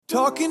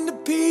Talking to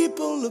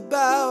people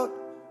about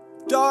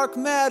dark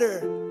matter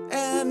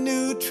and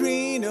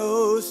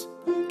neutrinos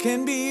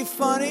can be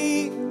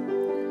funny.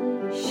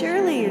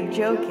 Surely you're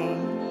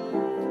joking.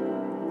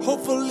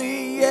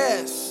 Hopefully,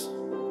 yes.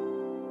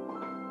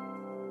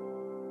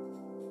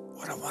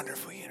 What a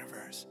wonderful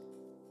universe.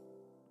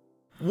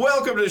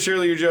 Welcome to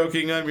Surely You're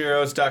Joking. I'm your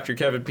host, Dr.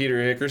 Kevin Peter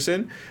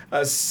Hickerson.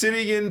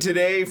 Sitting in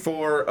today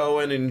for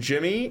Owen and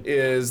Jimmy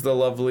is the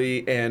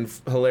lovely and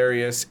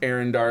hilarious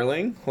Erin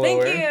Darling.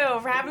 Hello, Thank Erin.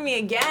 you for having me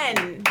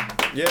again.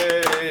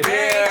 Yay!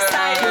 Very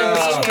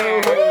excited to be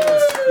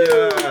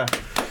here.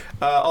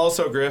 Yeah.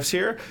 Also, Griff's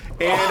here.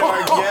 And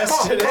our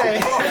guest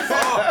today...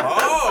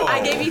 I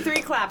gave you 3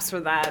 claps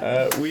for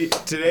that.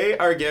 Today,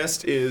 our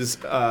guest is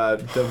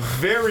the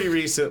very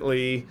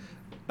recently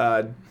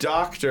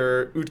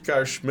Dr.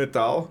 Utkarsh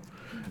Mittal.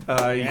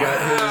 You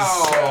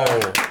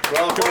got his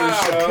welcome to the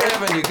show.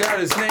 Kevin, you got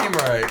his name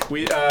right.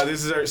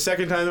 This is our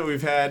second time that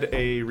we've had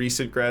a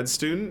recent grad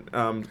student,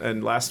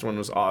 and last one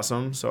was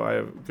awesome, so I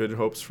have good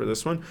hopes for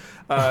this one.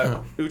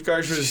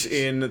 Utkarsh was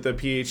in the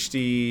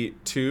PhD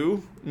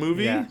 2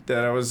 movie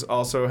that I was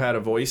also had a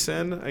voice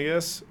in, I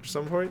guess, at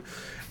some point.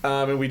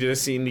 And we did a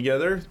scene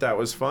together. That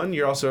was fun.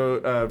 You're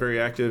also very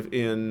active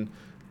in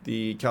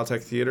the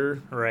Caltech Theater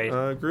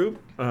group.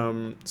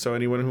 So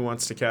anyone who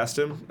wants to cast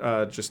him,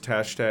 just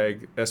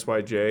hashtag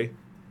SYJ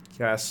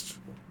cast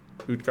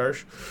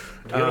Utkarsh.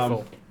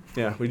 Beautiful.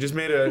 Yeah, we just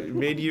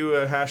made you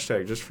a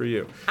hashtag just for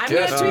you. I'm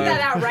going to tweet that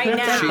out right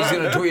now. She's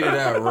going to tweet it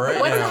out right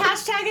What's now. the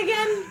hashtag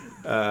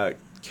again?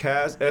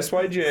 Cast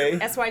SYJ.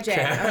 SYJ.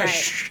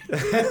 Cash. All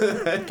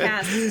right.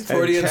 Cast.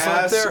 Freudian slip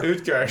cast there.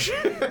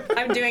 Utkarsh.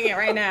 I'm doing it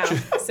right now.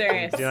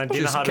 Serious. Do you know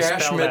Just how to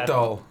Cash spell that?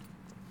 Mittal.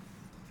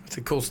 It's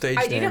a cool stage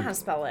I name. do know how to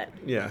spell it.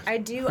 Yeah. I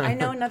do. I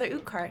know another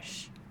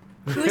Utkarsh,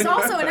 who is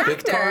also an actor.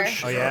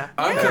 Utkarsh? Oh, yeah?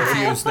 I'm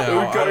confused now.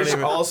 I don't Utkarsh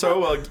even- also,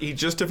 well, he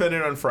just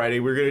defended on Friday.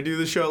 We were going to do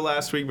the show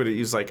last week, but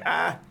he's like,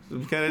 I'm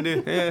kind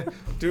of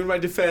doing my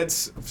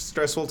defense.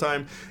 Stressful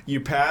time.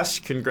 You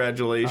passed.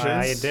 Congratulations.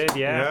 I did,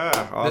 yeah.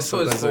 Yeah. Awesome.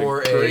 This was That's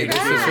for great-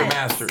 this was for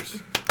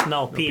masters.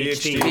 No,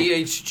 PhD.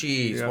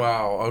 PhDs. Yeah.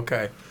 Wow.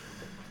 Okay.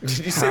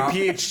 Did you say How-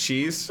 PH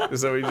cheese? Is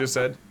that what you just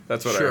said?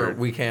 That's what I Sure. heard.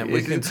 We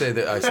can say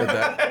that I said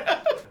that.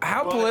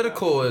 How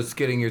political is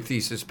getting your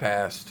thesis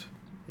passed?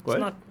 What?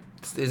 Not,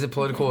 Is it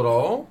political at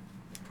all?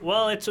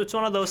 well, it's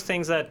one of those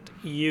things that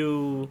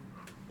you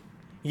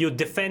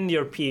defend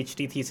your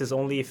PhD thesis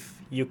only if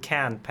you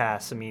can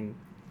pass. I mean,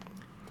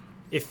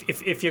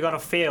 if you're gonna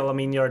fail, I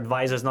mean, your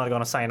advisor's not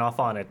gonna sign off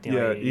on it. You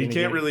know, You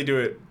can't really do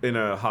it in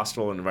a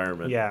hostile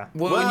environment. Yeah.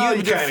 Well, Well, when you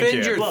you kinda defend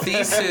can. your Well-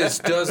 thesis,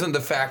 doesn't the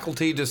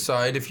faculty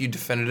decide if you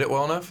defended it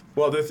well enough?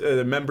 Well,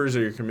 the members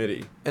of your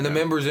committee. And the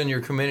members in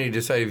your committee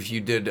decide if you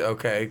did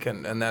okay,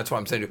 and that's why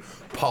I'm saying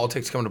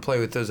politics come into play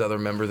with those other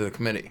members of the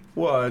committee.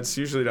 Well, it's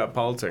usually not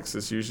politics.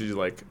 It's usually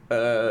like,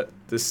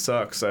 this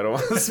sucks. I don't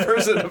want this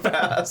person to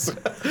pass.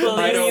 Well,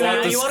 I don't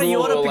want the you school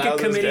want to to pick allow a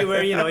this committee guy.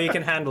 where you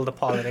can handle the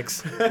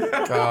politics.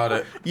 Got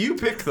it. You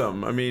pick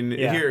them. I mean,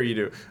 Yeah. here you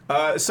do.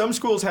 Some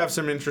schools have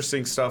some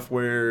interesting stuff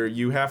where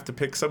you have to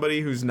pick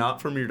somebody who's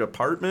not from your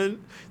department.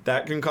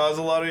 That can cause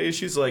a lot of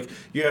issues. Like,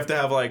 you have to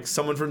have, like,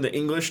 someone from the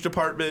English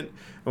department.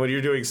 And when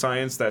you're doing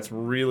science, that's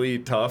really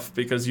tough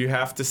because you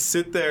have to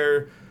sit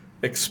there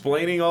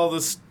explaining all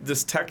this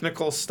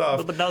technical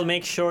stuff. But that'll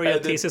make sure your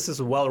And then- thesis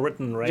is well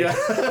written, right? Yeah.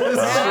 Oh,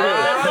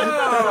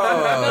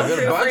 got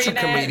a bunch of Proofread it.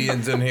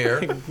 comedians in here.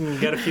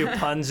 Get a few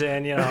puns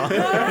in, you know.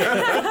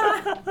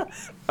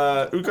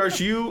 Utkarsh,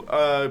 you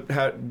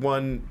had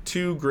won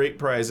 2 great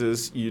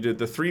prizes. You did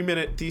the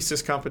 3-minute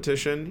thesis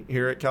competition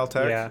here at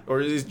Caltech. Yeah.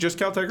 Or is it just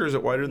Caltech, or is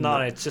it wider than No,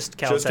 that? it's just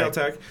Caltech. Just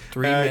Caltech.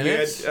 3 You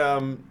minutes?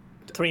 had,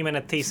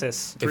 3-minute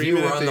thesis. If you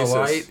 3-minute run the thesis.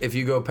 light, if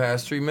you go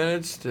past 3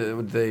 minutes,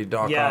 would they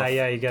dock off?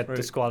 Yeah, you get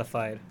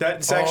disqualified.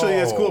 That's actually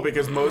that's cool Oh.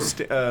 because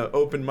most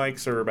open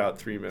mics are about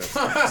 3 minutes.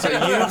 So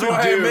That's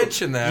why I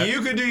mentioned that.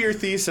 You could do your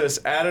thesis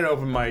at an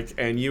open mic,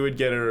 and you would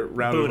get a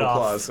round Boot of off.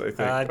 applause. I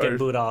think. I'd get Or-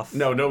 booed off.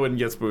 No, no one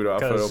gets booed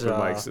off at 'Cause, open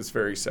mics. It's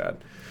very sad.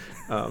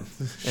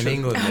 In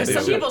England, they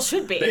Some do. people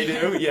should be. They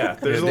do, yeah.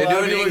 There's Yeah, a they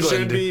lot of do in people who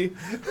should be.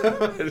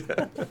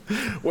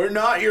 We're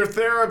not your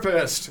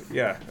therapist.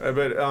 Yeah,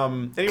 but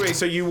anyway,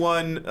 so you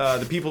won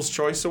the People's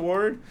Choice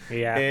Award.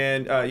 Yeah.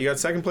 And you got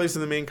second place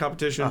in the main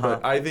competition,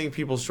 but I think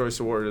People's Choice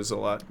Award is a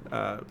lot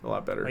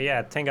better. But yeah,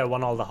 I think I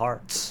won all the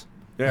hearts.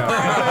 Yeah.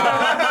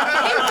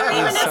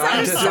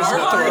 Scientists so are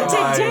hard to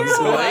throwing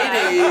do.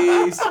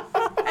 ladies.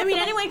 I mean,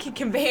 anyone can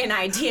convey an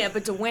idea,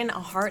 but to win a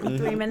heart in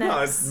 3 no, it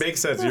minutes. makes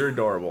sense. You're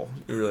adorable.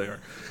 You really are.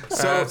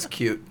 So, That's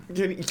cute.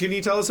 can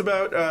you tell us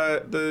about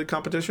the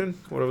competition?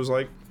 What it was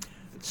like?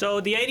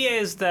 So the idea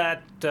is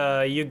that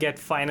you get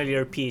final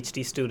year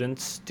PhD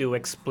students to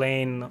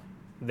explain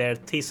their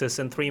thesis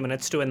in 3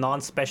 minutes to a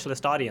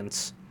non-specialist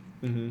audience,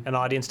 an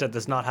audience that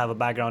does not have a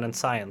background in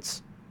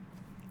science.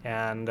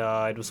 And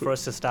it was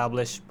first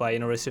established by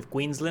University of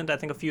Queensland, I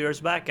think, a few years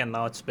back, and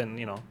now it's been,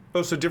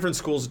 Oh, so different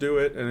schools do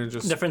it, and it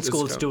just different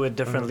schools do it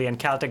differently, Uh-huh. and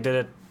Caltech did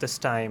it this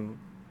time.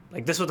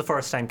 Like, this was the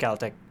first time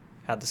Caltech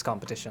had this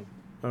competition.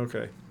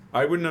 Okay.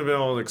 I wouldn't have been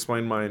able to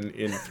explain mine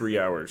in 3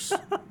 hours.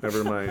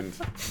 Never mind.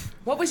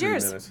 What was 3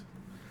 yours? minutes.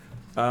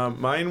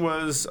 Mine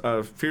was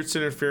fierce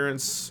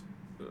interference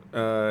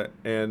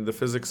and the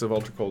physics of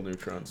ultra-cold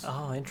neutrons.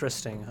 Oh,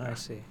 interesting. I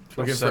see.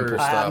 Looking simple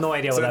I have stuff. no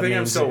idea It's what the that thing means.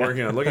 I'm still Yeah.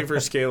 working on. Looking for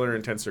scalar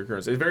and tensor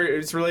currents.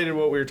 It's related to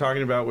what we were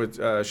talking about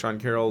with Sean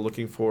Carroll,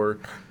 looking for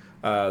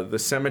the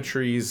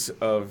symmetries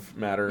of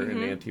matter and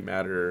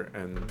antimatter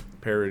and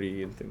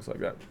parity and things like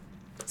that.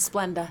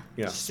 Splenda.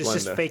 Yeah, Just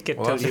Splenda. fake it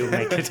Well, till you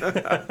make it.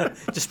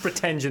 Just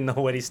pretend you know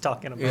what he's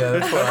talking about. Yeah,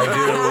 that's what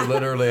I do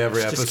literally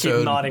every Just episode.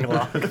 keep nodding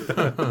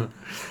along.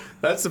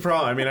 That's the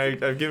problem. I mean,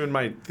 I've given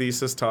my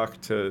thesis talk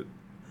to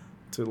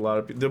a lot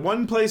of people. The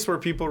one place where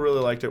people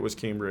really liked it was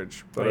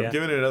Cambridge, but Oh, yeah? I've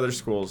given it at other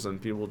schools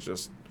and people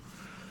just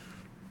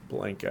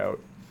blank out.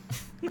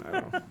 I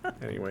don't know.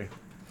 Anyway.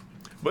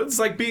 But it's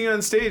like being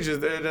on stage at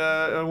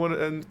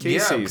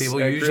Casey's. Yeah, people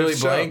at usually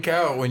Griff's show. blank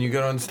out when you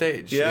get on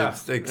stage. Yeah.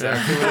 It's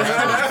exactly what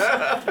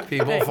happens.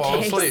 People fall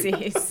asleep.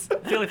 Casey's.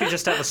 I feel like if you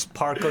just have a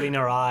sparkle in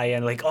your eye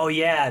and like, oh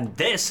yeah, and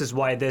this is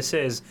why this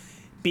is,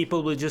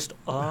 people will just,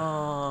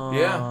 oh.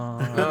 Yeah.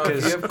 No,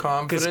 if you have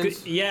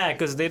confidence.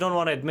 Because they don't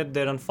want to admit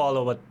they don't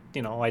follow what,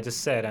 I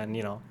just said, and,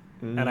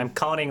 and I'm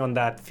counting on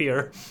that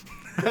fear.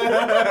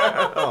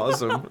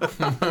 Awesome.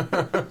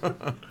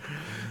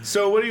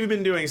 So what have you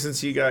been doing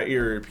since you got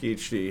your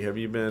PhD? Have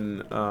you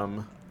been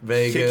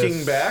Vegas.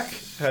 kicking back?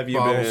 Have you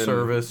Bottle been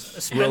service.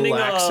 Spending a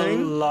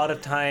relaxing? lot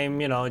of time,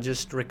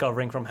 just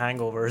recovering from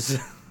hangovers.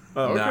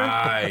 Oh, okay.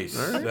 Nice.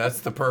 All right. That's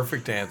the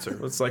perfect answer.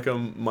 It's like a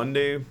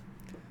Monday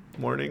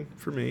morning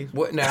for me.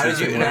 What now? How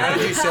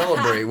did you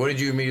celebrate? What did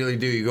you immediately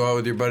do? You go out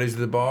with your buddies to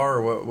the bar,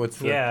 or what? What's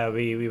the Yeah,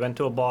 we went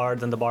to a bar,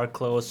 then the bar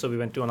closed, so we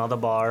went to another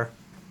bar.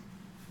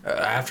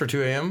 after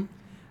 2 a.m.?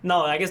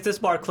 No, I guess this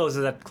bar closed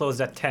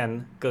at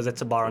 10 because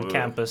it's a bar on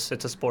campus.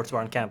 It's a sports bar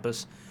on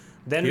campus.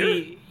 Then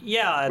Here?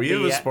 at We the,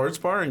 have a sports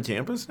bar on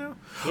campus now?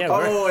 Yeah,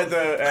 we're- Oh, at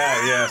the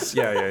yes,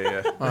 yeah.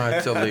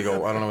 It's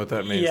illegal. I don't know what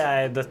that means.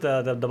 yeah,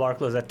 the bar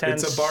closed at 10.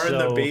 It's a bar in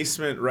the so-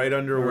 basement right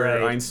under where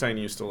Right. Einstein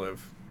used to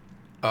live.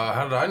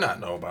 How did I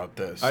not know about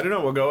this? I don't know.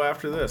 We'll go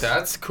after this.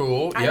 That's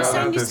cool. Einstein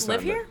Yeah. used this to live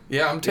time, here?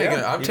 Yeah, I'm taking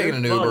Yeah, I'm you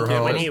taking did. an Uber Yeah,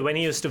 home. when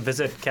he used to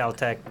visit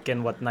Caltech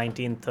in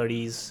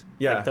 1930s,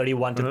 Yeah. like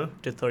 31 Uh-huh.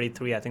 to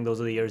 33. I think those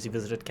are the years he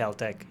visited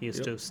Caltech. He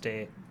used to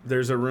stay.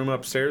 There's a room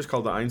upstairs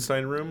called the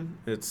Einstein Room.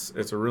 It's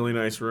a really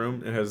nice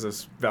room. It has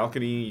this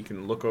balcony. You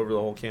can look over the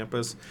whole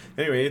campus.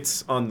 Anyway,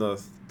 it's on the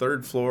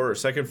third floor or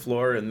second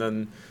floor, and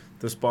then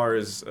this bar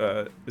is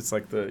it's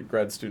like the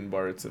grad student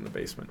bar. It's in the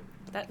basement.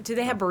 Do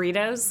they have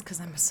burritos? Because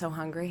I'm so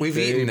hungry. We've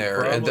They eaten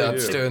there and probably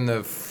upstairs do. in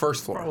the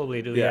first floor.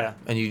 Probably do, Yeah. yeah.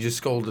 And you just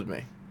scolded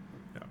me.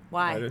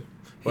 Why? I did.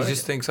 He What?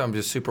 just thinks I'm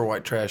just super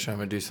white trash and I'm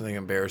gonna do something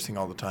embarrassing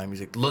all the time. He's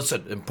like,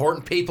 listen,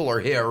 important people are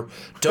here.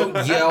 Don't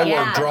yell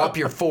Yeah. or drop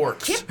your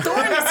forks. Kip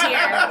Thorne is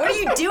here. What are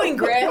you doing,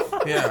 Griff?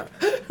 Yeah.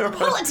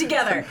 Pull it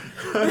together.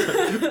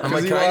 I'm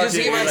like, he can I just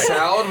walk eat in, my like-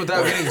 salad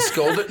without getting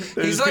scolded?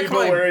 There's He's like people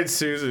my wearing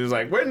suits. He's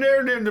like, "When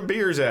there the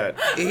beers at?"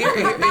 and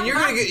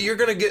you're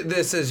gonna get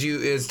this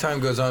as time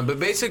goes on. But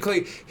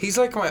basically, he's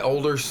like my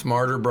older,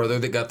 smarter brother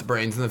that got the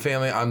brains in the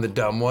family. I'm the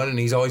dumb one, and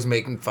he's always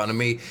making fun of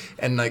me.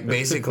 And like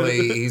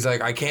basically, he's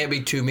like, I can't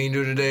be too mean to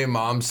him today.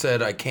 Mom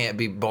said I can't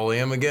be bully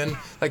him again.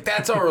 Like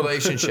that's our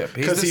relationship.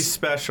 Because this- he's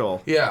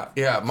special. Yeah.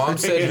 Mom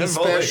said he's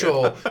Bully him.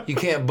 special. You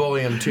can't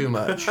bully him too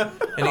much.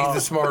 And he's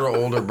the smarter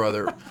older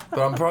brother. But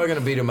I'm probably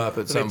gonna beat him up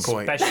at some Like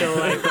point. special,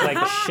 like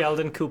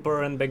Sheldon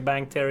Cooper and Big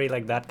Bang Theory,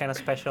 like that kind of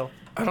special.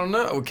 I don't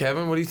know,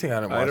 Kevin. What do you think? I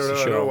don't watch I don't know.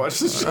 the I show. don't watch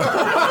the show.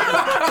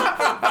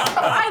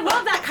 I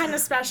love that kind of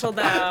special,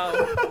 though.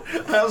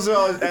 I also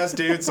asked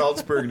David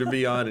Salzberg to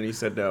be on, and he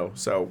said no.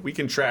 So we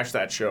can trash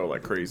that show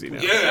like crazy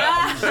now.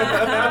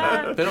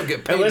 Yeah. They don't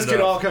get paid Unless enough.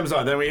 It all comes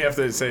on, then we have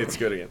to say it's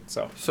good again.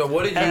 So. So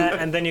what did you?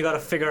 And then you got to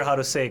figure out how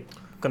to say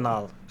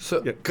Kunal.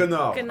 So Yeah,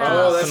 Canal. Canal.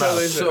 Oh, that's how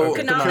they say So- it.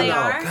 Okay. Canal they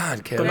are?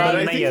 God, Kevin. But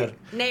I Kunal think Nair.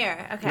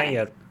 Nair, okay.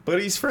 Nair.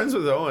 But he's friends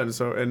with Owen,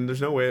 and there's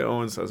no way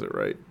Owen says it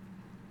right.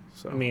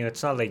 So. I mean,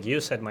 it's not like you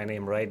said my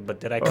name right, but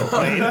did I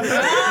complain?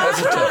 That's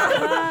a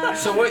tough.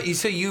 So what you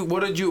say?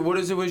 What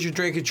was your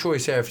drink of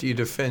choice after you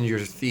defend your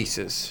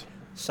thesis?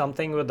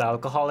 Something with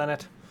alcohol in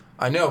it.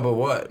 I know, but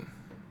what?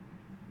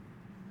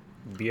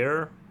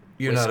 Beer.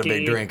 You're not a big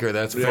Whiskey. drinker.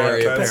 That's Yeah,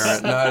 very that's-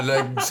 apparent. Not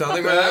like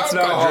something with That's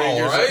not alcohol,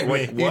 drinkers. right?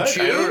 Wait, You what?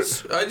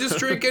 choose. I just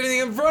drink anything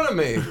in front of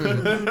me.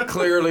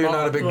 Clearly, you're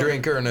not a big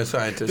drinker and a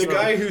scientist. The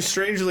guy who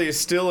strangely is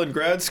still in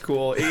grad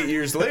school 8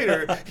 years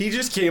later, he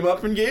just came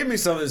up and gave me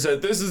something and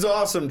said, "This is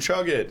awesome,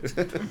 chug it."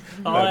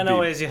 All I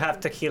know is you have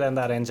tequila and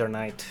that ends your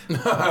night.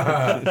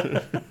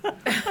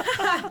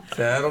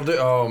 That'll do.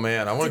 Oh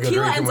man, I want to go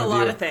Tequila drinking ends a with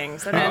lot you. of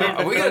things. I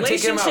Are we gonna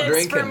take him out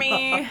relationships for drinking?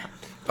 me,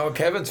 Oh,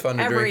 Kevin's fun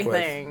to drink with.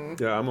 everything.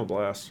 Yeah, I'm a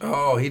blast.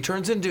 Oh, he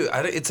turns into,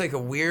 it's like a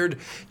weird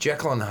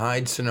Jekyll and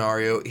Hyde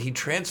scenario. He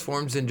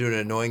transforms into an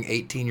annoying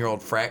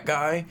 18-year-old frat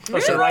guy. Oh,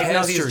 so right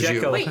now he's Pesters you.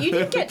 Jekyll. Wait, you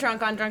didn't get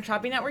drunk on Drunk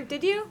Shopping Network,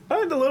 did you? I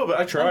did a little bit.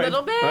 I tried.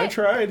 little bit? I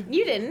tried.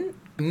 You didn't.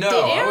 No,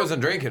 Did you? I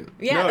wasn't drinking.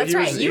 Yeah, No, that's he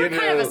right. was You were in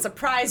kind of a- a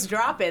surprise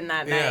drop in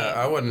that Yeah, night.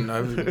 I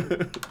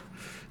wasn't.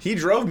 He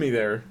drove me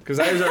there because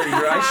I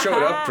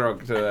showed up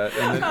drunk to that.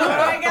 And then, Oh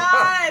my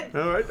god!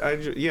 all right,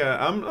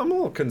 I'm a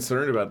little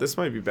concerned about this.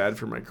 Might be bad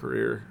for my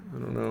career. I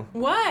don't know.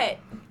 What?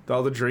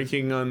 All the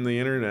drinking on the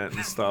internet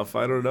and stuff.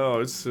 I don't know.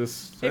 It's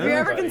just. If you're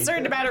ever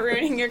concerned about it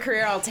ruining your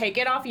career, I'll take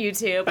it off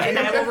YouTube and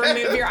I will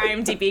remove your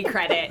IMDb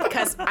credit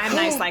because I'm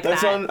nice like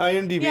That's that. on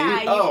IMDb.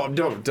 Yeah,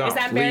 don't. Is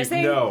that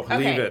embarrassing?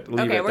 Leave it.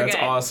 Okay, we're That's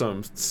good.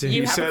 awesome. So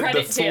You have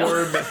credit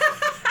too.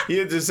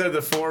 You just said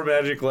the 4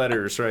 magic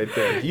letters right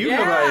there. You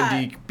Yeah. have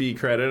IMDb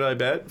credit, I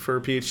bet, for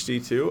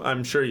PhD 2.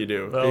 I'm sure you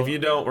do. Well- If you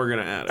don't, we're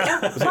gonna add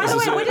it. By the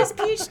way, what is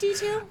PhD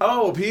 2?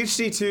 Oh,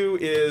 PhD 2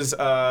 is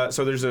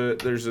so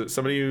there's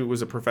somebody who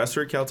was a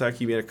professor at Caltech.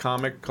 He made a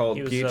comic called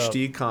He was,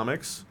 PhD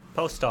Comics.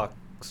 Postdoc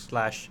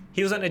 /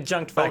 he was an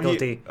adjunct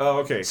faculty.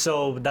 Okay.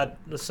 So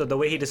the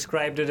way he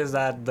described it is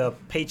that the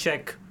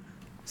paycheck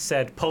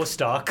said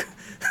postdoc,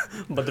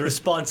 but the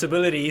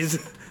responsibilities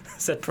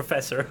said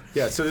professor.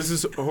 Yeah, so this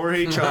is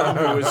Jorge Cham,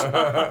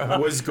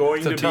 who was going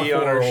It's a to be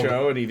tough on our world.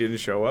 show, and he didn't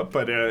show up.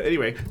 But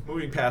anyway,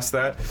 moving past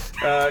that,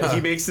 he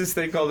makes this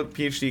thing called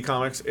PhD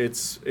Comics.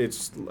 It's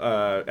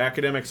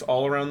academics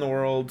all around the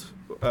world.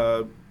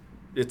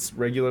 It's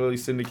regularly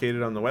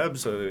syndicated on the web,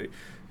 so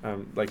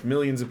like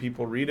millions of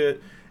people read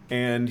it.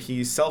 And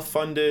he's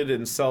self-funded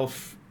and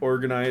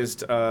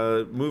self-organized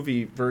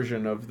movie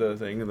version of the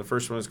thing. And the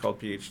first one is called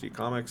PhD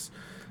Comics.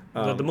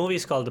 The movie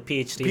is called the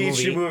PhD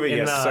PhD movie,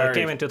 yes, sorry. It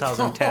came in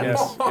 2010.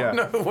 Yes, yeah.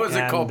 No, was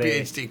it And called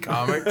they- PhD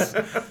Comics?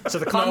 So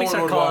the comics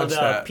one are would called watch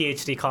that.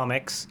 PhD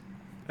Comics,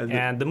 And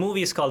and the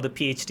movie is called the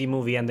PhD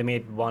movie, and they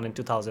made one in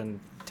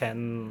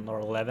 2010 or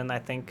 11, I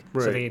think.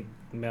 So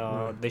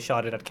Right. they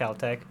shot it at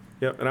Caltech.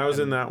 Yep, and I was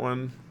in that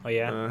one. Oh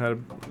yeah, Had a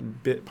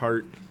bit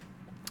part.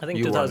 I think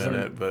You weren't in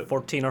it, but-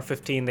 2014 or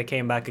 15 they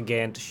came back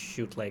again to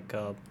shoot like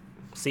a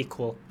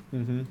sequel.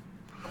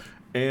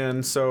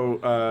 And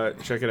so,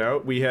 check it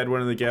out. We had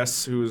one of the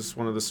guests who was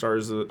one of the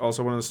stars,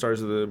 also one of the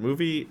stars of the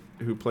movie,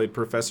 who played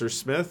Professor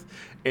Smith.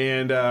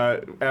 And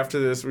after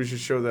this, we should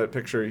show that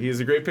picture. He has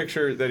a great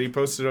picture that he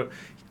posted up.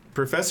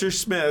 Professor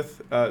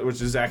Smith,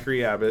 which is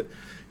Zachary Abbott,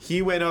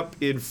 he went up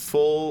in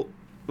full,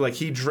 like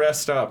he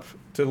dressed up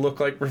to look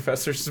like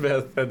Professor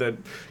Smith, and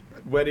then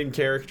went in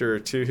character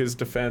to his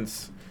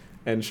defense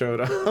and showed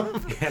up.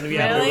 And we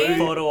had Really? a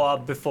photo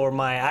op before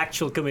my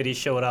actual committee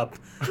showed up,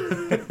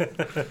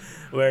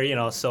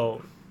 where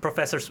so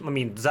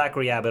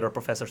Zachary Abbott or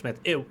Professor Smith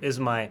is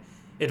my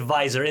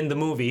advisor in the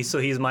movie, so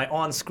he's my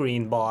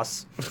on-screen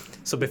boss.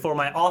 So before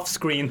my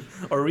off-screen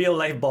or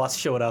real-life boss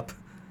showed up,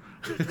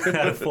 I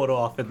had a photo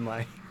op with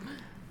my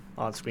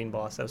on-screen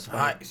boss. That was fun.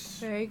 Nice.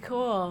 Very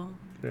cool.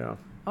 Yeah.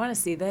 I want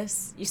to see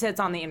this. You said it's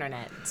on the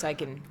internet, so I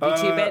can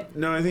YouTube it.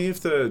 No, I think you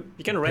have to.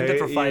 You can rent it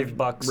for pay-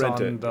 $5 rent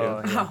on it, the.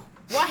 yeah. Yeah. Oh,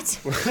 what?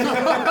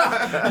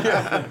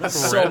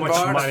 So Red much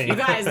box? money. You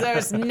guys,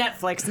 there's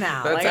Netflix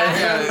now. That's like, a-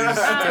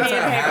 I don't need to pay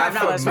half a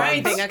 $5 for month.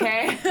 anything,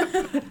 okay?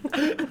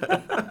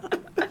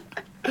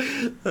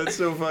 That's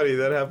so funny.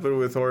 That happened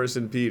with Horace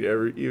and Pete.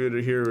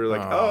 Even here, we're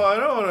like, Oh. I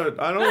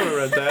don't want to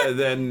rent that. And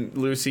then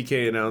Lucy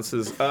K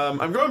announces,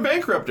 I'm going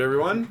bankrupt.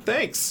 Everyone,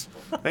 thanks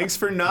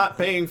for not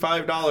paying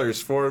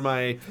 $5 for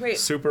my Wait.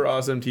 super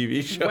awesome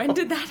TV show. When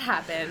did that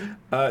happen?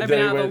 that I've been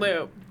he out of the went-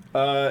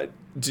 loop.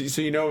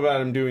 So you know about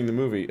him doing the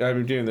movie?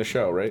 I'm doing the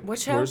show, right? What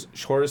show?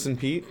 Horace and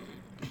Pete.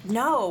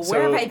 No, So-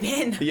 where have I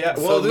been? Yeah,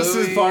 So well, this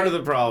is Louis- part of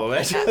the problem.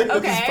 Actually, this is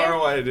Okay. part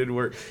of why it didn't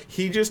work.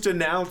 He just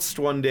announced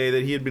one day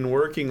that he had been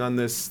working on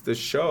this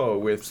show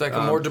with. It's like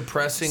a more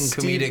depressing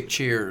comedic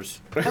Cheers.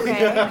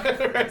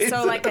 Okay.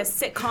 So like a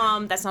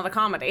sitcom that's not a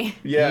comedy.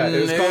 Yeah,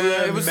 it was called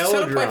a It was set up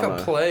melodrama. like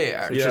a play,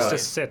 actually. Yeah. Just a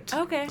sit.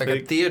 Okay. Like a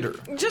theater.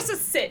 Just a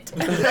sit.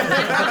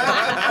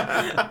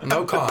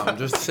 No calm,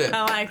 just sit.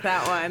 I like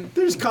that one.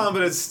 There's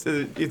comedy.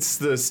 It's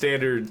the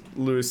standard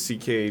Louis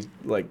C.K.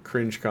 like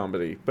cringe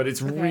comedy, but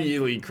it's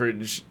really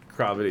cringe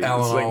comedy.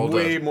 Alan it's like Alda.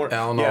 way more.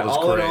 Alan yeah, Alda's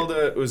Alan great.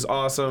 Alda was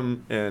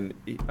awesome, and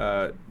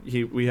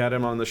we had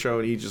him on the show,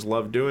 and he just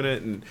loved doing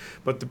it.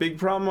 But the big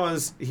problem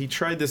was he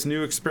tried this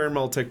new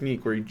experimental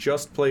technique where he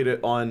just played it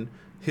on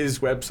his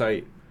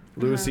website,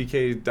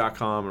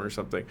 louisck.com or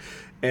something,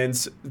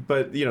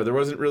 but there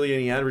wasn't really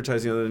any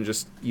advertising other than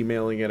just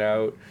emailing it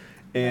out.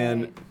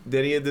 And Right.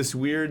 then he had this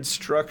weird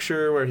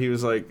structure where he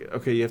was like,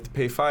 okay, you have to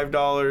pay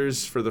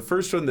 $5 for the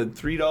first one, then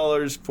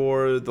 $3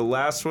 for the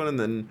last one, and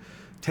then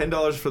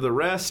 $10 for the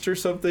rest or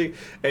something.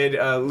 And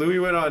Louis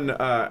went on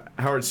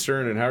Howard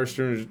Stern, and Howard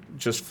Stern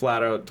just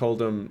flat out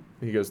told him,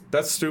 he goes,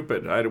 "That's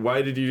stupid.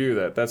 Why did you do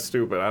that? That's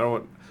stupid. I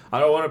don't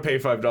want to pay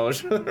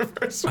 $5 for the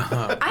first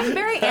one." I'm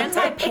very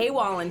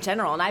anti-paywall in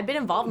general, and I've been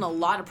involved in a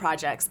lot of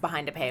projects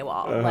behind a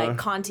paywall, like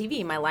Con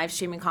TV, my live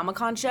streaming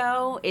Comic-Con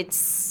show.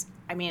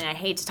 I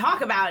hate to talk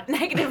about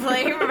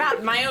negatively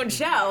about my own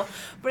show,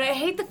 but I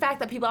hate the fact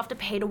that people have to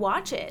pay to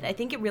watch it. I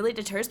think it really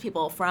deters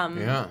people from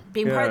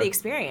being part of Yeah. the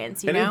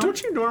experience, you And know? don't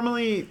you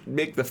normally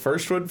make the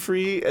first one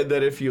free, and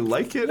then if you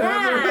like it,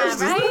 have the Yeah, rest?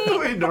 Isn't that the right?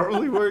 way it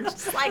normally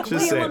works? like Just wheel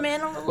saying. them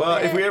in a little Well,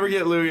 bit. if we ever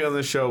get Louis on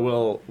the show,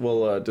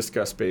 we'll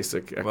discuss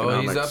basic economics.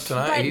 Well, he's up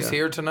tonight. But- He's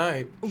here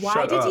tonight. Why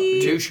Shut did up.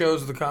 he? 2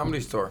 shows at the Comedy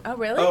Store. Oh,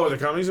 really? Oh, the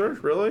Comedy Store?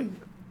 Really?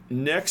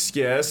 next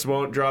guest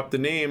won't drop the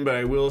name, but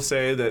I will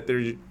say that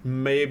there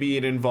may be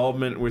an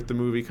involvement with the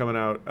movie coming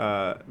out.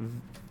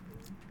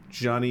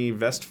 Johnny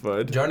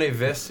Vestfoot. Johnny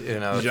Vest, you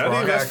know, Johnny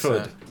wrong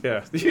Vestfoot. accent.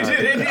 Yeah, you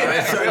did Indian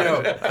I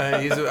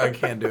know. I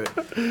can't do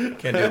it.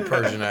 Can't do a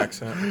Persian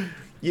accent.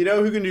 You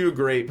know who can do a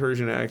great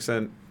Persian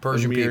accent?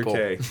 Persian Amir people.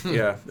 K.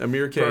 Yeah,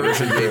 Amir K.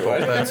 Persian people.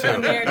 That's it.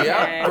 Amir K.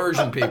 Yeah,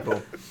 Persian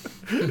people.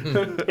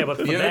 Yeah, but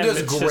for You know, them,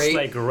 does it's great- just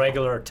like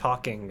regular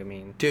talking. I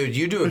mean, Dude,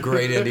 you do a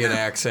great Indian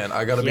accent.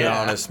 I gotta be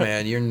Yeah. honest,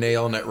 man. You're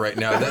nailing it right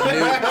now.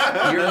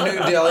 Your New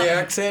Delhi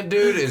accent,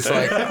 dude, is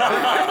like,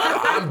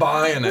 I'm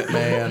buying it,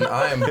 man.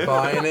 I am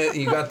buying it.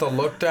 You got the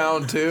look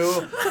down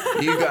too.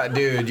 You got,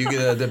 dude, you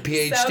get the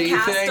PhD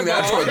thing.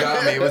 That's what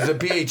got me. It was the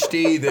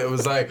PhD that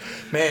was like,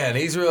 man,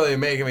 he's really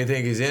making me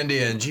think he's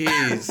Indian.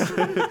 Jeez,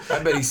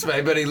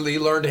 I bet he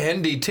learned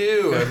Hindi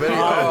too. I bet he,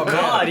 oh man.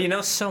 God, you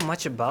know so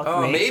much about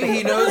Oh, me. maybe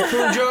he knows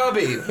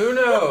Punjabi. Who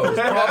knows?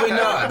 Probably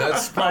not.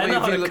 That's I probably know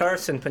how if you to look.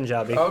 curse in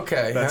Punjabi.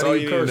 Okay, That's how all do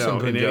you you need to curse know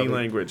in any Punjabi?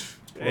 language.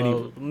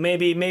 Well,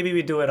 maybe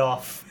we do it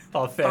off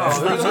air. Oh,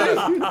 who's that?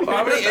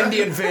 How many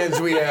Indian fans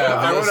we have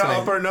I want to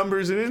listening? up our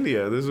numbers in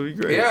India. This would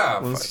be great. Yeah,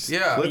 Let's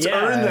yeah. earn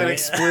Yeah. that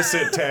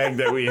explicit tag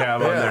that we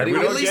have on Yeah, there. how do We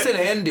you, don't at least get-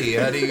 in Hindi,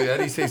 how do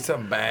you say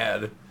something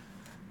bad?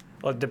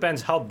 Well, it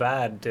depends how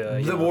bad. You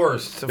The know.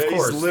 worst, of Yeah,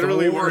 course. He's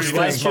literally the worst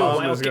worried his thing mom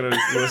possible. is going to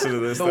listen to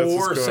this. The That's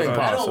what's worst going thing on.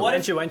 possible. Why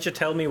don't you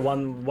tell me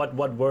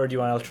what word you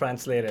want? I'll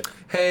translate it.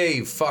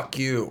 Hey, fuck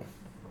you.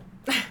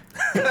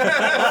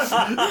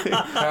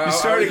 You're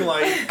starting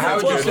light. How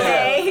would you say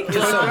Okay. it?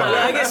 Just something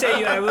Like I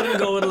say, I wouldn't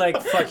go with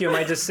like fuck you. I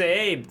might just say,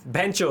 hey,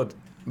 benchot.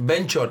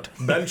 Benchot.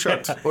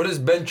 Benchot. What does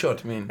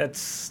benchot mean?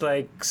 It's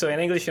like, so in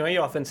English, you know,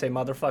 you often say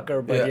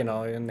motherfucker, but Yeah. you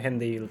know, in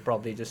Hindi, you'll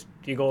probably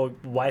you go,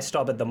 why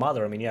stop at the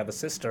mother? I mean, you have a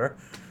sister.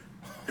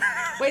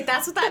 Wait,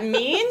 that's what that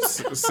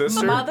means?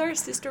 Sister? Mother,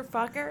 sister,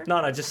 fucker?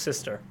 No, just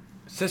sister.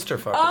 Sister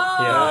fucker.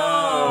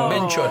 Oh.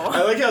 Benchot.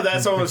 I like how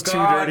that's almost too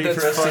God, dirty that's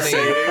for us to funny.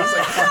 say. It's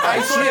like, I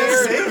just want to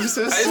hear, same I just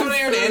sister. want to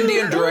hear an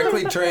Indian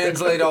directly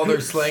translate all their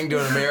slang to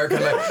an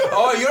American. Like,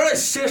 oh, you're a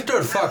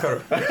sister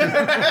fucker.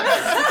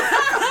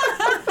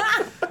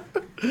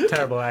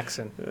 Terrible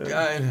accent. What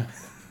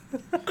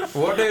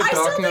are you I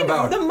still talking think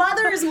about? the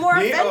mother is more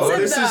Yeah, oh,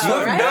 offensive, this is- though,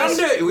 You have right?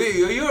 done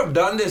it. You have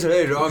done this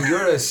very wrong.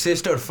 You're a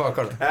sister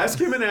fucker. Ask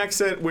him an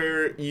accent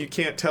where you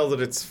can't tell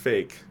that it's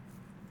fake.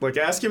 Like,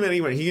 ask him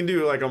anyone. He can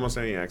do, like, almost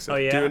any accent. Oh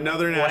yeah. Do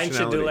another Why nationality.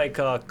 don't you do like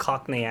a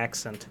Cockney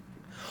accent?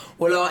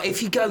 Well,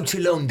 if you go to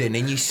London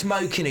and you're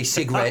smoking a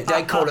cigarette,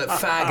 they call it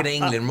fag in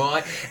England,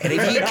 right? And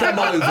if you come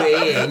over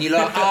here and you're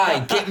like,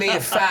 hey, get me a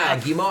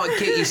fag, you might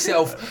get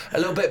yourself a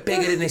little bit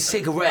bigger than a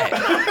cigarette.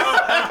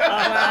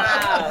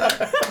 Wow.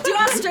 Do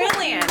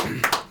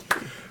Australian.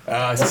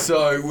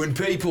 So when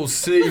people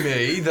see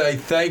me, they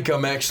think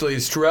I'm actually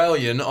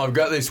Australian. I've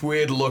got this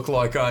weird look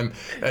like I'm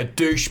a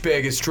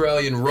douchebag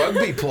Australian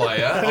rugby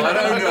player. I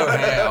don't know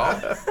how.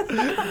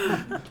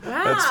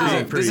 Wow.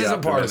 This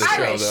isn't part of the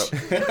show, Irish.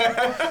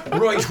 though.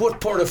 Right,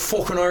 what part of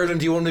fucking Ireland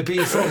do you want to be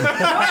from?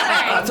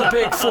 That's a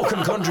big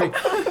fucking country.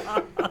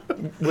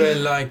 Well,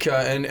 like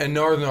in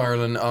Northern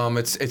Ireland,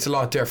 it's a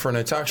lot different.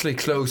 It's actually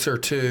closer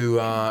to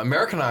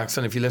American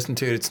accent. If you listen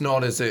to it, it's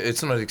not as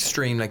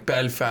extreme. Like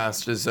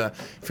Belfast is.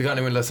 If you got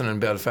anyone listening in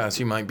Belfast,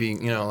 you might be,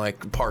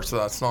 like parts of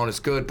that's not as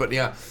good. But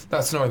yeah,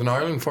 that's Northern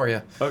Ireland for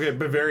you. Okay,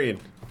 Bavarian.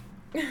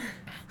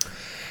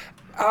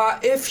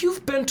 If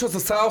you've been to the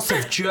south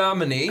of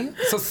Germany,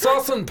 the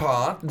southern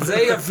part,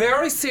 they are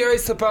very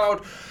serious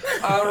about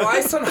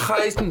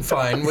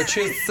Reisenheitenfein, which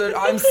is,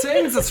 I'm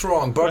saying this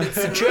wrong, but it's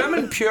the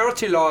German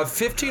purity law of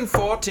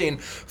 1514.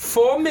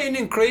 4 main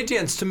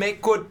ingredients to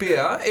make good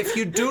beer. If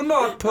you do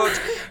not put,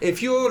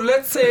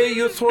 let's say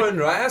you throw in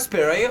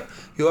raspberry,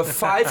 you have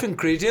 5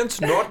 ingredients,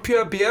 not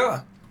pure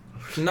beer.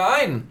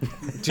 9.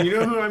 Do you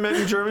know who I met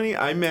in Germany?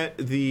 I met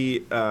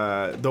the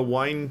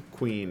wine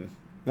queen.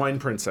 Wine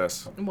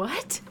princess.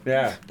 What?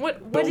 Yeah.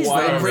 What The is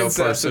wine that?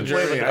 princess in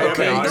Germany. I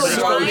Okay, have The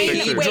so wine-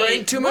 he wait,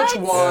 drank too much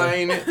what?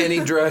 wine and he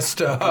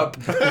dressed up,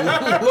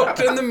 looked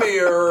in the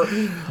mirror.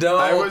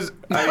 I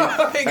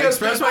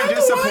expressed my I'm a wine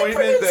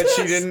disappointment that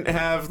she princess. didn't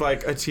have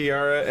like a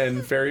tiara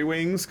and fairy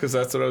wings because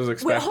that's what I was Wait,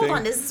 expecting. hold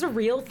on. Is this a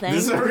real thing?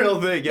 This is a real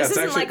thing. Yeah, This it's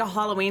isn't actually like a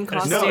Halloween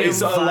costume. no.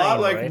 It's a Vine, lot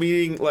like right?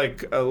 meeting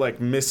like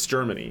Miss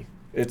Germany.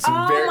 It's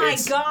Oh very. my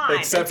it's, god!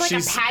 Except it's like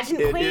she's a pageant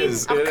it queen.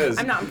 is, Oh, it is.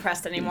 I'm not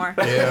impressed anymore.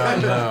 Yeah,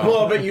 no.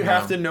 Well, but you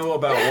have to know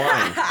about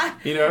wine.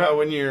 You know how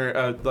when you're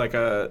like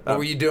What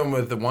were you doing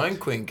with the wine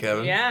queen,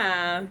 Kevin?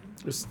 Yeah.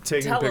 just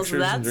taking Tell us pictures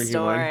that and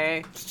drinking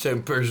wine. story.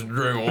 Same person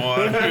drinking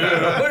wine.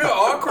 Look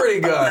how awkward he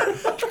got.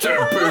 Take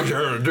a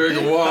picture of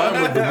drinking wine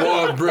with the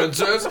wine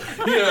princess.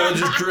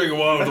 Just drinking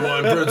wine with the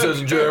wine princess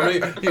in Germany.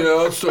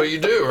 That's what you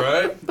do,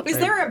 right? Is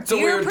there a It's a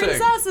beer weird thing.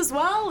 princess as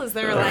well? Is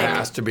there There like?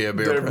 has to be a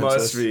beer There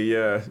princess. must be,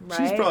 yeah. She's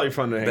Right? probably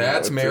fun to hang out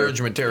That's with, marriage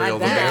too. material. I The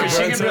bet. beer She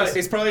can princess.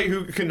 it's probably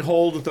who can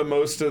hold the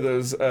most of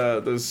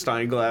those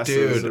Stein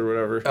glasses Dude, or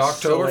whatever.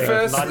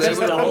 Oktoberfest. Not they just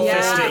would double hold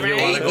Yeah, fisted. You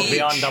right. want to go 8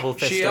 beyond each. double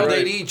fisted. She held Right.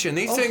 8 each, and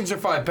these things are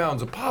 5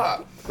 pounds a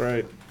pop.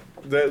 Right.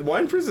 The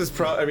wine princess,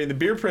 the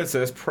beer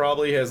princess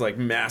probably has like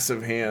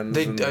massive hands.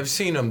 I've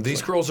seen them.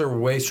 These girls are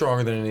way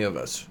stronger than any of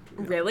us.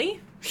 Really?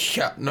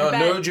 Yeah, no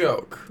bet.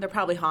 joke. They're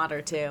probably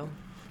hotter too.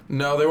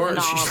 No, they weren't.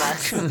 Than all of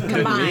us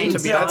combined. To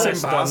be That's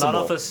honest, impossible.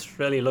 none of us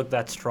really look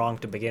that strong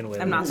to begin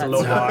with. I'm not It's a that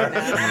low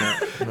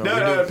strong. bar.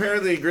 No,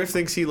 apparently Griff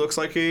thinks he looks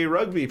like a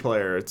rugby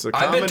player. It's a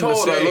I've common been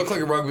told mistake. I look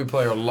like a rugby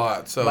player a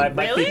lot, so By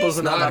Really? people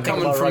who know not nothing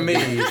coming about from rugby.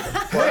 me.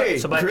 Hey,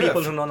 So by Griff,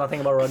 people who know nothing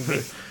about rugby.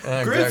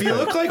 Exactly. you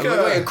look like I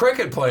look like a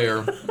cricket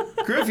player.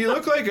 Griff, you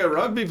look like a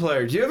rugby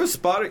player. Do you have a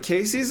spot at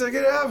Casey's I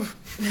could have?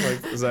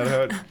 Like, is that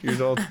how you're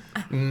told?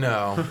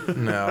 No,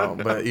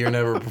 but you're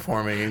never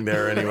performing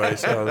there anyway,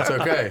 so that's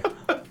okay.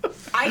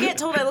 I get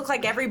told I look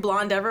like every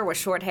blonde ever with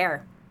short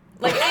hair.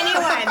 Like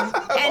anyone,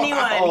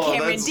 Oh,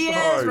 Cameron that's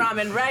Diaz, hard.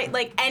 Ramen Wright,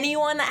 like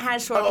anyone that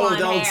has short Oh, blonde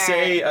they'll hair.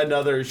 say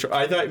another.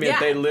 I thought, man, Yeah.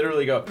 they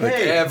literally go.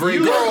 Hey, every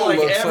you girl look like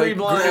looks every like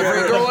blonde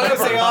every girl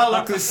ever. They all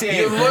look the same.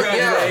 You look,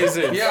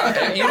 Congratulations.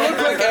 yeah, you look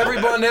like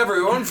every blonde ever.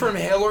 You went from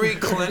Hillary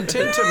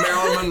Clinton to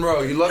Marilyn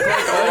Monroe. You look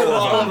like all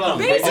of them.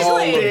 Basically,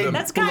 All of them.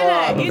 that's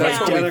kind of, you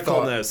That's know. what we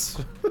thought.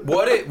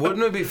 Identicalness.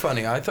 Wouldn't it be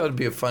funny? I thought it'd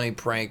be a funny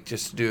prank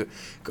just to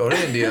go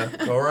to India,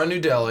 go around New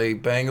Delhi,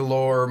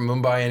 Bangalore,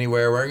 Mumbai,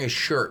 anywhere, wearing a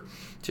shirt.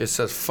 Just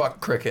says, fuck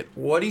cricket.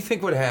 What do you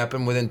think would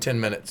happen within 10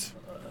 minutes?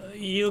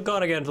 You're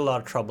gonna get into a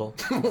lot of trouble.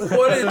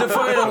 What is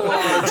define a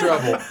lot of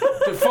trouble?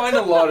 Define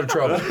a lot of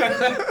trouble.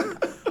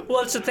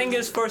 Well, the thing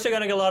is, first you're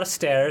gonna get a lot of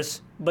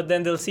stares, but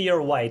then they'll see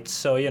you're white,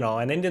 so,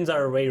 and Indians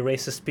are very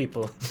racist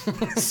people.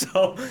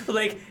 So,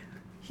 like,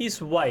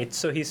 he's white,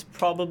 so he's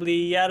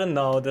probably, I don't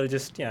know, they'll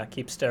just,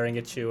 keep staring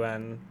at you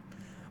and...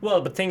 Well,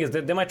 but thing is,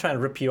 they might try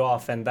and rip you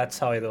off, and that's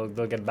how they'll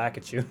get back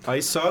at you. I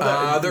saw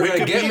that. They're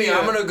gonna get me. Wikipedia-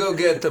 I'm gonna go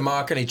get the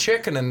Makani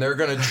chicken, and they're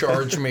gonna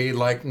charge me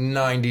like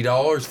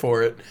 $90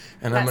 for it.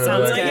 And I'm That gonna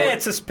sounds be like, good. Yeah,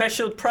 it's a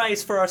special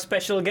price for our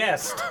special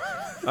guest.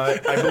 I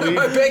believe.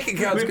 my bank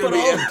account's We gonna put, be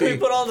all, empty. we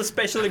put all the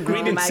special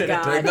ingredients my in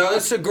God. Like, no,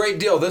 this is a great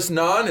deal. This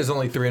naan is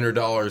only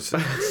 $300.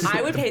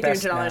 I would pay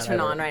best $300 for man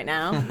naan ever. right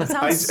now. That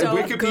sounds so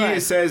Wikipedia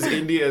good. says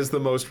India is the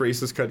most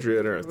racist country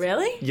on earth.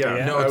 Really?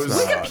 Yeah, No, I it's was,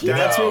 not. Wikipedia?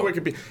 That's No. what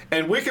Wikipedia.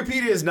 And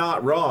Wikipedia is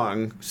not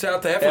wrong.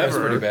 South Africa's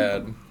Ever. pretty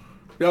bad.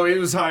 No, it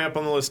was high up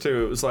on the list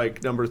too. It was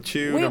like number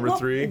 2, Wait, number what,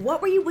 3.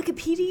 What were you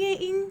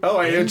Wikipediaing? Oh,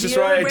 I just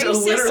right. I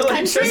racist literally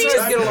countries? just You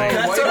guys get along with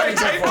that's white what I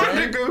people typed fine?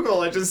 into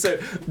Google. I just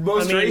said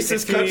most I mean,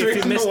 racist if you country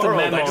in missed the world.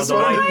 memo, I just the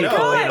wanted white to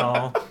people,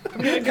 know.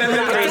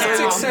 That's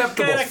Wow.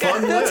 acceptable.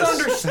 Fun That's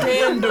list.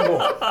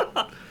 understandable.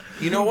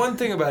 You know, one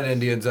thing about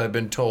Indians I've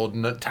been told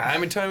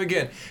time and time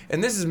again,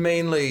 and this is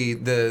mainly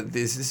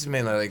this is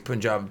mainly like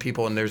Punjab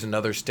people, and there's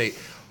another state.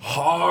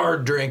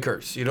 Hard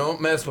drinkers. You don't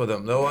mess with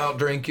them. They'll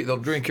outdrink you. They'll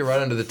drink you right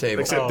under the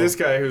table. Except Oh. this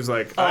guy who's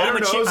like, I I'm don't a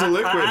know, cheap, it's a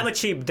liquid. I'm a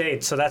cheap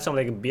date, so that's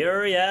only like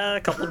beer,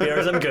 a couple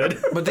beers, I'm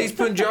good. But these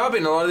Punjabi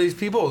and a lot of these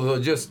people, they're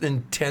just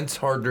intense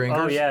hard drinkers.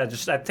 Oh yeah,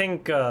 I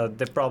think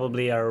they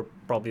probably are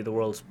the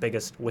world's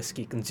biggest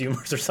whiskey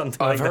consumers or something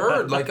I've like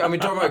heard. that. Like, I mean,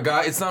 talking about a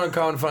guy, it's not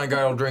uncommon to find a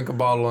guy who'll drink a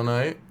bottle a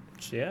night.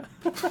 Yeah.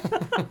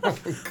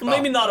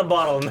 Maybe not a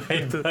bottle a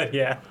night, but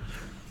yeah.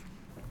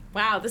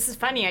 Wow, this is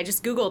funny. I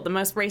just Googled the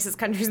most racist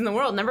countries in the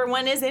world. Number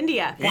 1 is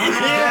India. Great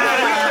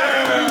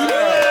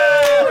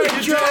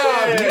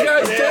job! You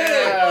guys did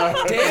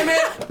it! Damn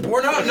it!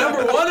 We're not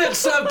number 1 at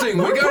something.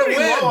 We gotta pretty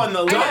win. low on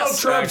the Donald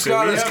list, Trump's actually.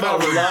 got We us have a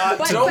covered.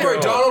 lot to Don't worry,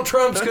 go. Donald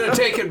Trump's gonna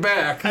take it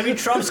back. I mean,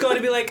 Trump's going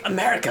to be like,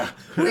 America,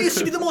 we used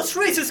to be the most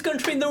racist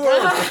country in the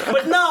world,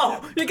 but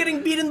now you're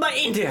getting beaten by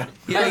India.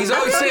 Yeah, he's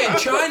always saying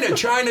China,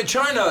 China,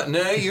 China.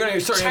 No, you're gonna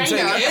start him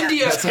saying China.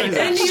 India's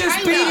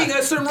beating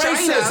us in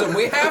racism.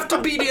 We have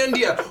to beat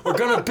India. We're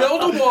gonna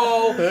build a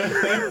wall.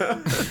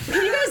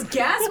 Can you guys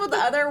guess what the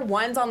other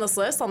ones on this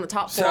list on the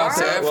top 4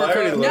 South are?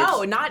 Africa.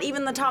 No, not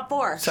even the top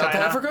 4. South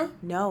China. Africa?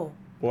 No.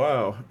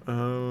 Wow.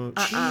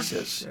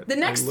 Jesus. The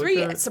next looked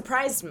 3 at-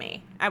 surprised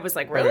me. I was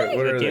like, Wait, really?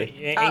 what are Yeah,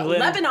 they? England.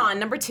 Lebanon,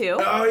 number 2.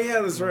 Oh yeah,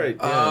 that's right.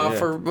 Yeah,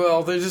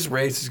 yeah. They're just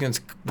racist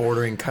against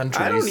bordering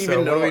countries. I don't even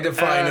so know. What do we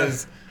define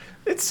as?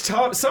 It's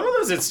tough. Some of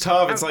those, it's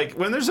tough. It's like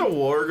when there's a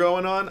war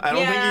going on, I don't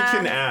think Yeah. you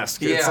can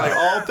ask. It's Yeah. like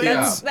all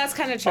things. That's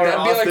kind of true.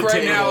 That'd be off like the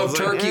right now table. if It's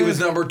like, Turkey was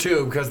number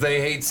 2 because they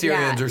hate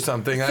Syrians Yeah. or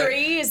something.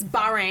 3 is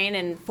Bahrain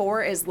and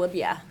 4 is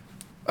Libya.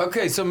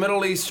 Okay, so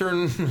Middle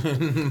Eastern,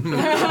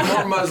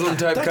 more Muslim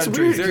type That's countries.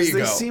 weird There 'cause you they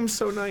go. seem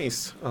so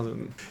nice.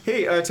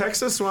 Hey,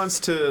 Texas wants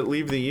to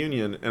leave the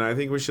union, and I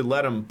think we should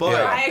let them. But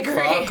I agree.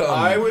 Fuck 'em.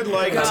 I would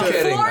like I'm to.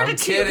 kidding. Florida I'm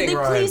too. kidding, Can they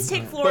Ryan. please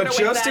take Florida But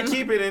with just to them?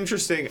 keep it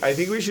interesting, I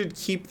think we should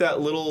keep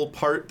that little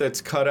part that's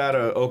cut out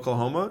of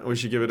Oklahoma, and we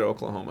should give it to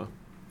Oklahoma.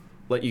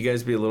 Let you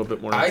guys be a little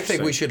bit more. I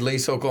think we should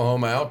lease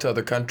Oklahoma out to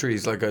other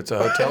countries like it's a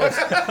hotel.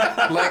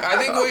 Like I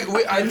think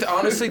I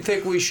honestly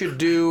think we should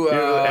do.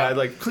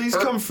 like, please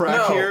come frack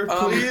no, here,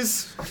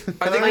 please.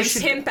 I think we Like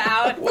should. pimp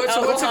out What's it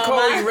Oklahoma.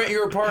 called? You rent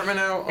your apartment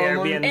out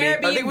online?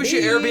 Airbnb. I think we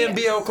should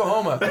Airbnb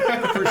Oklahoma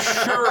for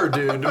sure,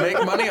 dude. To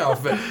make money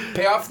off it,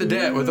 pay off the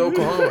debt with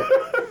Oklahoma.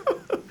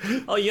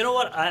 Oh, you know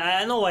what?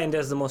 I know why India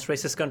is the most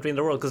racist country in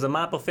the world, because the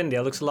map of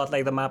India looks a lot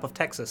like the map of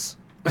Texas.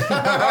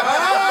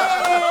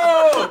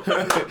 Oh,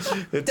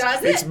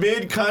 Does It's it?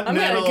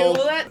 mid-continental. I'm gonna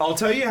Google it. I'll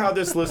tell you how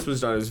this list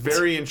was done. It was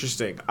very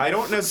interesting. I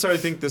don't necessarily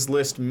think this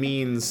list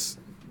means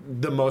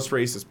the most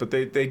racist, but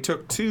they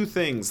took two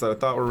things that I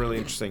thought were really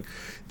interesting.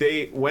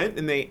 They went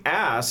and they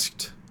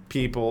asked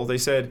people, they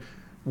said,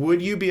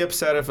 would you be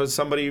upset if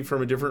somebody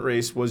from a different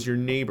race was your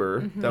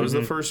neighbor? That was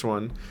the first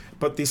one.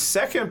 But the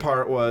second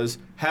part was,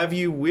 have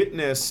you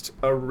witnessed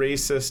a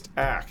racist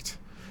act?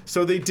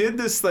 So they did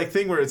this like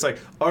thing where it's like,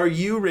 are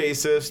you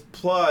racist?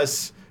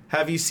 Plus,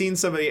 have you seen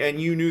somebody and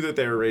you knew that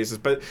they were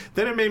racist? But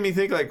then it made me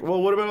think like,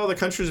 well, what about all the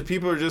countries that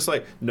people are just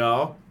like,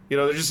 no. You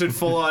know, they're just in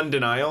full-on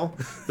denial.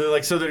 They're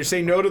like, so they're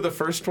saying no to the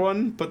first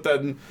one, but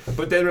then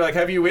they're like,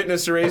 have you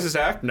witnessed a racist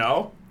act?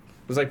 No.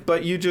 It's like,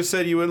 but you just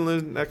said you wouldn't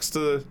live next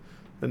to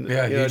you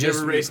just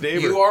different race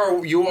neighbor. You are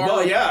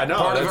Well, yeah, no,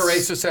 part of a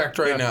that's- racist act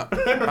right now.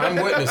 I'm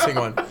witnessing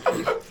one.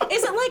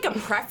 Is it like a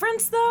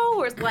preference though,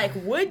 or it's like,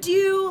 would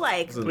you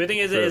like? Do you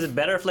think is it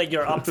better if like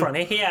you're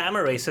upfront? Hey, yeah, I'm a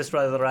racist,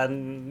 rather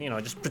than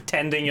just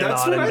pretending you're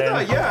That's not, what and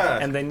I then thought, yeah.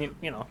 and then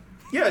you know.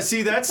 Yeah,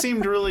 see, that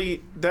seemed to.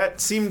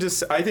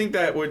 I think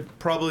that would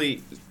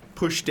probably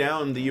push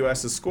down the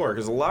U.S.'s score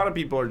because a lot of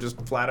people are just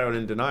flat out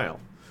in denial.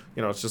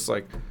 You know, it's just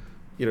like,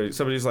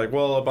 somebody's like,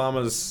 well,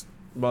 Obama's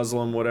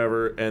Muslim,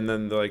 whatever, and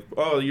then they're like,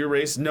 oh, you're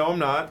racist. No, I'm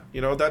not.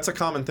 That's a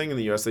common thing in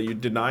the U.S. that you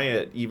deny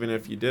it even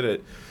if you did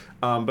it.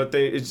 But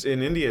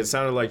in India, it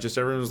sounded like just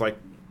everyone was like,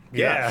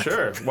 yeah,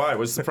 sure. Why?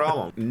 What's the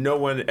problem? No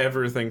one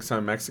ever thinks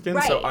I'm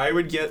Mexican, so Right. I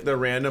would get the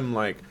random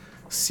like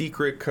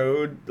secret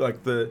code, like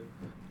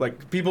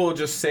people will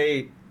just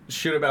say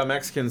shit about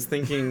Mexicans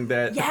thinking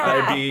that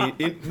Yeah. I'd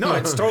be no,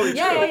 it's totally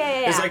Yeah, true. yeah, yeah,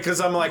 yeah. It's like because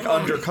I'm like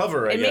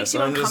undercover, I It guess. makes you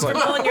I'm just like,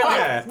 uncomfortable and you're like,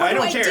 yeah, what I do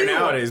don't I care do?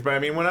 nowadays, but I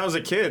mean, when I was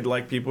a kid,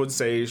 like people would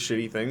say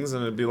shitty things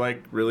and it'd be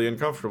like really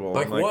uncomfortable.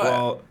 Like I'm what?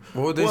 Well,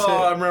 What would they well, say?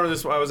 I remember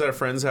this. I was at a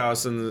friend's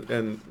house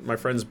and my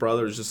friend's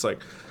brother was just like,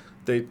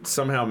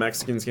 somehow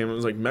Mexicans came and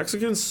was like,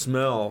 Mexicans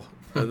smell,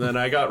 and then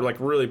I got like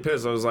really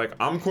pissed. I was like,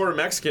 I'm quarter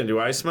Mexican. Do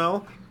I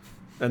smell?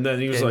 And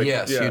then he was And like,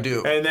 yes, yeah. you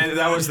do. And then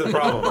that was the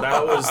problem.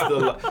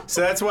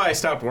 So that's why I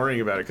stopped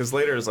worrying about it. Because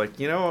later it's like,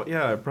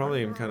 I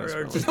probably am kind of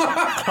Or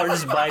smelling.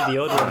 just buy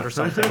deodorant or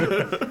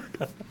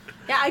something.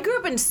 Yeah, I grew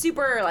up in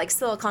super like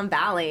Silicon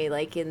Valley,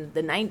 like in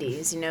the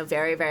 '90s.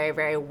 Very, very,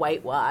 very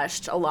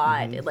whitewashed a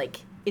lot, like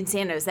in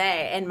San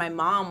Jose. And my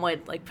mom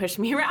would like push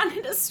me around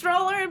in a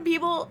stroller, and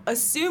people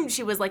assumed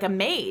she was like a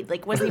maid,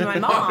 like wasn't even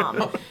my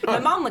mom. My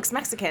mom looks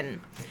Mexican,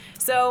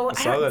 so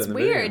saw that it's in the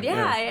weird. video,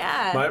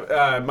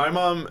 Yeah. My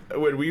mom,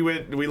 when we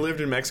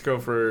lived in Mexico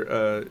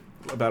for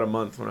about a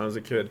month when I was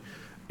a kid,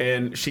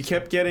 and she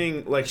kept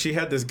getting like she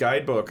had this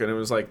guidebook and it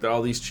was like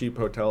all these cheap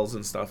hotels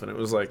and stuff, and it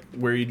was like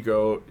where you'd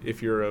go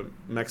if you're a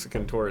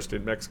Mexican tourist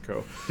in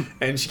Mexico,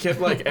 and she kept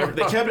like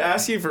they kept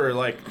asking for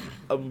like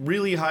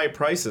really high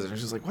prices, and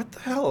she's like, what the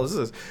hell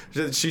is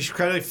this? She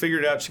kind of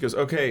figured it out. She goes,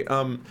 okay,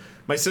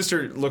 my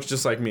sister looks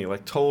just like me,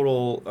 like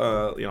total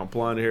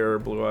blonde hair,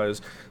 blue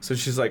eyes. So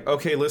she's like,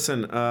 okay,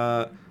 listen,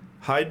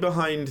 hide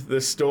behind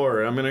this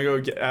store. I'm gonna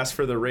go ask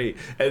for the rate.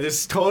 And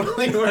this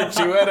totally worked.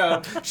 She went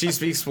up. She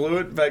speaks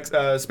fluent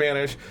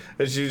Spanish,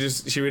 and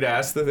she would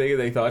ask the thing, and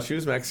they thought she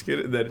was Mexican.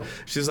 And then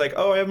she's like,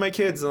 "Oh, I have my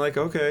kids." And I'm like,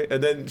 "Okay."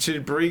 And then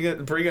she'd bring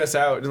us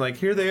out, and like,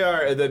 "Here they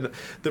are." And then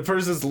the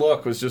person's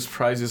look was just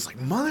surprised, just like,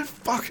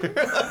 "Motherfucker!"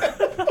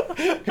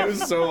 It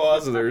was so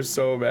awesome. They were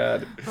so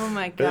mad. Oh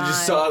my I god.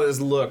 just saw this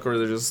look where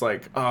they're just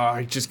like, "Oh,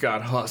 I just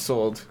got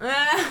hustled."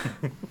 That's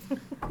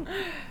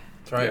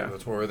right. Yeah.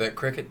 That's where that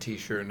cricket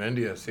T-shirt in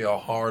India. See how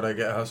hard I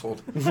get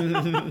hustled.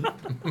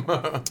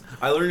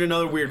 I learned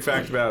another weird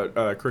fact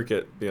about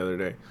cricket the other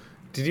day.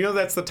 Did you know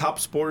that's the top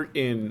sport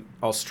in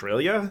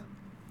Australia?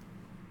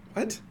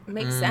 What?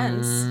 Makes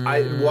sense.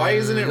 Why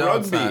isn't it No,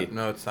 rugby? it's not.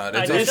 No, it's not. I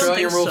It's don't Australian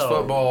think rules so.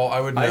 football.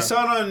 I would know. I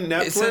saw it on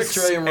Netflix. It's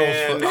Australian rules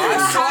and football.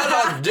 I saw it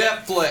on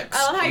Netflix.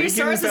 I love how your We can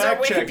sources are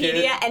fact check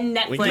Wikipedia it. and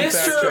We can Netflix.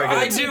 fact Mister, check it.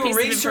 I Two do pieces of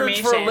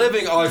research for a information.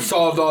 living. I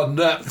saw it on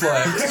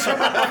Netflix.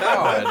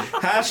 God.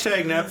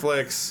 Hashtag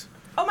Netflix.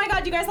 Oh my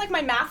god, you guys like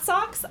my math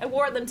socks? I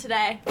wore them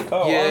today.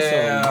 Oh,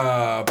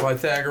 Yeah,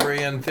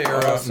 Pythagorean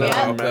theorem. Awesome. No,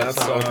 Yeah. that's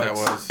not what that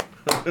Sucks. was.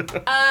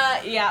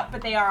 Yeah,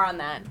 but they are on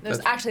that.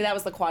 That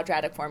was the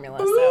quadratic formula.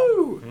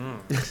 So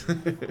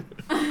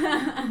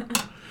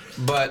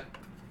But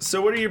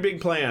So what are your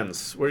big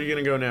plans? Where are you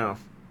going to go now?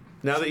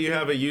 Now that you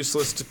have a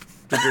useless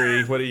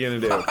degree, what are you going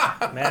to do?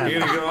 Man. You're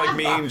going to go like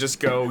me and just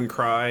go and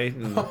cry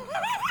and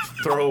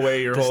throw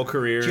away your whole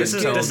career? This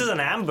and is an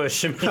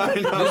ambush. I mean,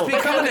 just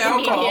become an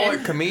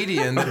alcoholic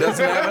comedian that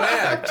doesn't have an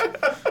act.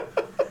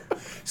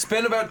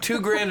 Spend about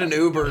 $2,000 in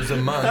Ubers a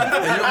month,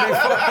 and you'll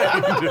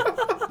be fine.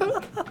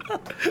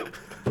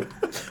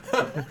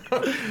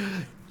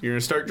 You're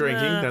gonna start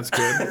drinking. That's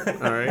good.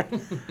 All right.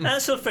 I'm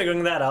still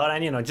figuring that out,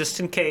 and just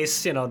in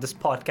case this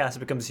podcast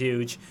becomes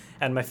huge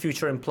and my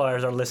future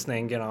employers are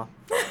listening, I'm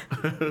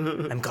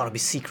gonna be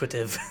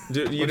secretive.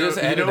 You We'll know, just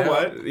edit out.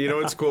 what? You know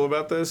what's cool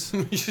about this?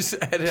 You just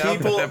edit out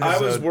People, that I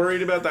was episode.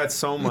 worried about that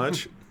so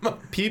much.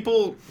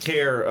 People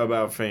care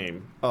about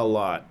fame a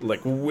lot,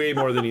 like way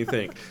more than you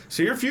think.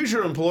 So your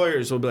future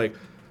employers will be like,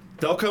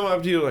 they'll come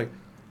up to you like,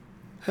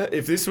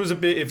 if this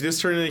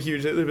turned into a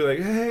huge hit, they'd be like,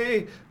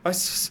 "Hey, I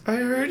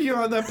heard you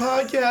on that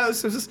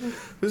podcast.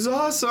 It was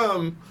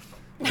awesome.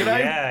 Can I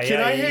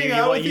hang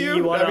out with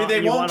you?" I mean,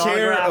 they won't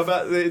care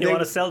about. You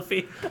want a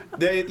selfie?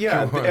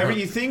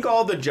 You think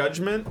all the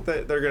judgment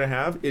that they're gonna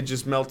have, it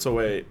just melts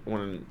away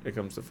when it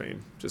comes to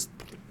fame.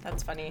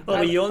 That's funny. Well,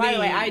 By the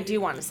way, I do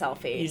want a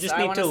selfie. You just so I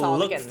need want to us all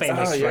look get in this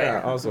famous, selfie.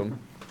 right? Awesome.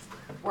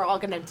 We're all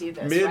gonna do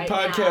this Mid right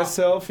podcast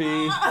now.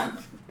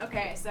 selfie.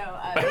 Okay, so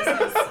this is. Do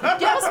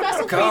you have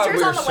special God,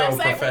 features on we're the so website when you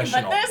put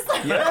professional. this? I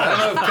don't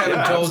know if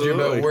Kevin told you,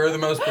 Absolutely. but we're the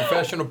most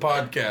professional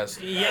podcast.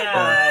 Yeah,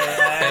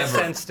 I Ever.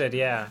 sensed it.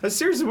 Yeah.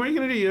 Seriously, what are you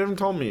gonna do? You haven't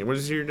told me. What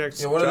is your next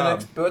Yeah,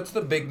 job? what's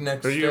the big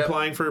next Are you step?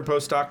 applying for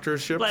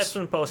postdoctorships? Applied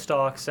for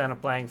postdocs and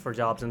applying for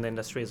jobs in the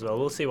industry as well.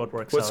 We'll see what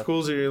works What out.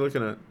 schools are you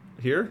looking at?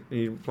 Here? Are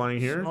you applying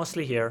here?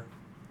 Mostly here.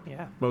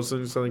 Yeah.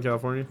 Mostly in Southern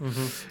California?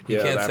 You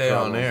can't that say it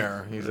on problem.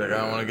 air. He's like, I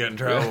don't want to get in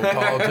trouble with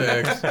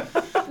politics. But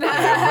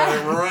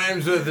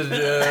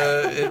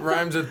it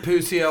rhymes with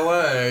Pussy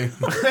LA.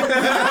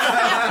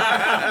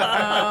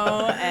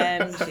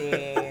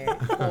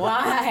 OMG.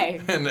 Why?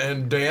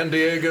 and Dan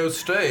Diego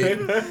State.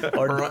 By the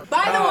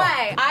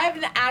way, I have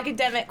an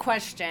academic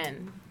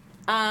question.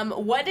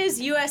 What is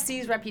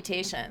USC's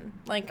reputation?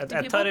 Like, do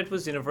I people... thought it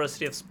was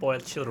University of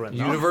Spoiled Children.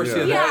 no?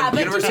 University Yeah, of but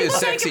University do of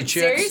people Sexy take it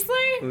Chicks.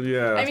 seriously?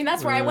 Yeah. I mean,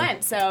 that's where I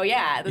went, so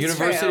yeah, that's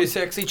University true. of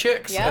Sexy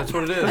Chicks. Yep. That's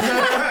what it is.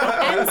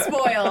 And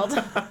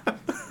spoiled.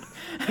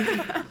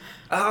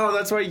 Oh,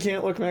 that's why you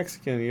can't look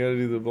Mexican. You gotta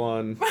do the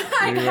blonde.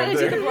 I gotta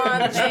do the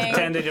blonde thing.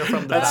 Pretended you're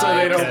from the That's so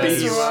valley. they don't For the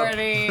beat you up.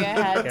 sorority, I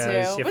had Guys, to.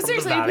 you're But from the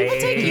seriously, valley. people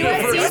take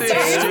University USC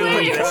of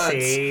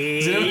seriously?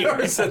 Stupid See?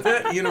 Never said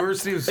that.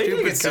 University of They take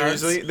Stupid it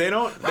seriously. They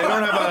don't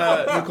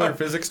have a nuclear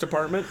physics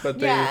department, but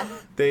Yeah.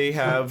 they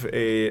have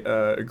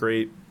a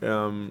great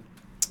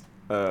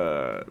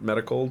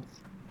medical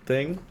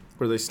thing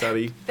where they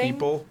study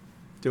people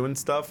doing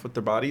stuff with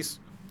their bodies.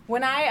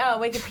 When I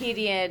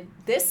Wikipedia'd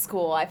this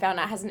school, I found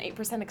out it has an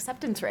 8%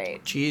 acceptance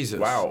rate, Jesus.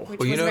 Wow. which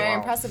Well, was very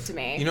impressive to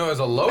me. You know, has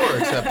a lower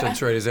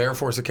acceptance rate is Air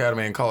Force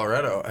Academy in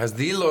Colorado. Has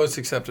the lowest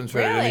acceptance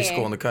rate of any Really?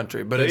 school in the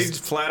country. But They it's,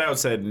 flat out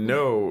said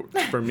no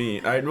for me.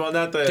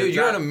 Not the dude,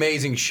 you're in not-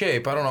 amazing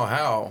shape. I don't know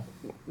how.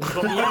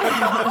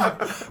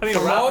 I mean,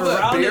 From all the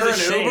round beer is a and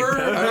shape. Uber,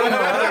 I don't know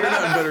how you're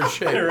not in better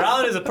shape.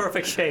 Round is a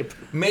perfect shape.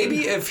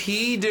 Maybe if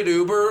he did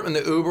Uber and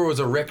the Uber was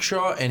a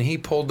rickshaw and he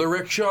pulled the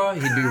rickshaw,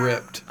 he'd be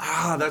ripped.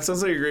 that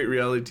sounds like a great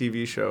reality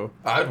TV show.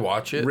 I'd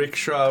watch it.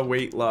 Rickshaw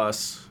weight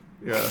loss.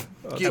 Yeah.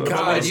 You- That's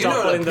God, When you stop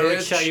know pulling the the pitch?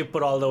 rickshaw, you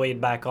put all the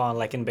weight back on,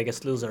 like in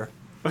Biggest Loser.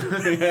 yeah, that's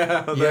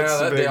Yeah, the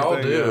that, they big all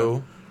thing,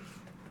 do.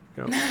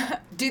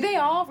 Do they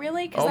all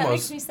really? Because that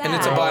makes Almost. me sad. And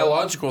it's a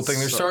biological thing.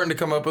 They're So- starting to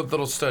come up with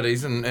little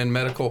studies and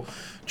medical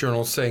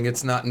journals saying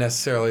it's not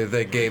necessarily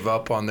they gave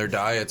up on their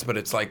diets, but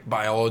it's like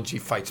biology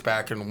fights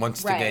back and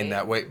wants to gain Right.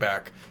 that weight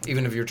back,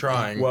 even if you're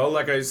trying. Well,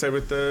 like I said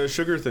with the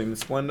sugar thing,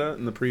 Splenda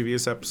in the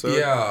previous episode.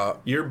 Yeah.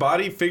 Your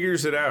body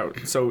figures it out.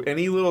 So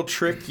any little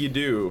trick you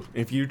do,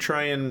 if you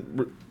try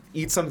and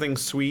eat something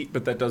sweet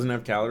but that doesn't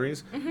have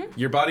calories,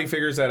 your body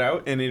figures that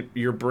out, and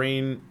your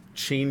brain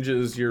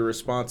changes your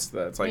response to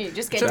that. It's like You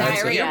just get So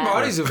diarrhea. your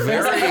body's a You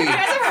very guys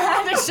ever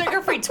had a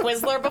sugar-free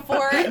Twizzler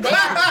before? They are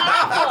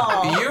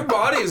awful. your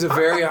body is a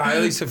very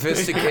highly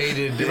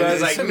sophisticated guys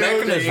like, it's a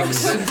no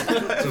mechanism.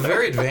 It's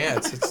very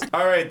advanced. It's,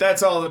 all right,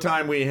 that's all the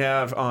time we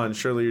have on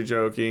Surely You're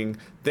Joking.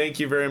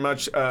 Thank you very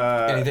much.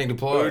 Anything to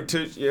plug?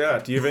 Do you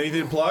have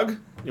anything to plug?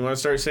 You want to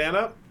start stand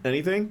up?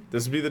 Anything?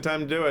 This would be the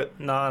time to do it.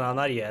 No,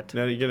 not yet.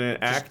 Now you're gonna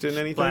act in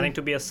anything? Planning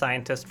to be a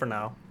scientist for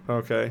now.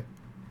 Okay.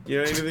 You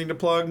have anything to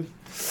plug,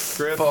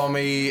 Griff? follow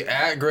me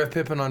at Griff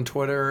Pippin on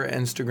Twitter,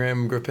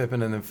 Instagram, Griff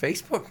Pippin, and then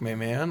Facebook me,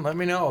 man. Let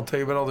me know. I'll tell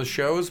you about all the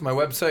shows. My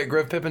website,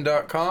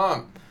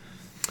 griffpippin.com.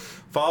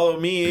 Follow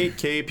me,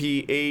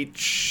 KPH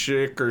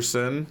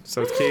Hickerson.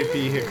 So it's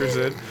KP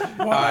Hickerson.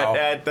 Wow.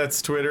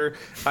 That's Twitter.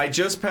 I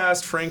just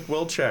passed Frank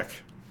Wilczek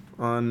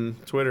on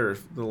Twitter,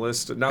 the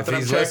list. Not If that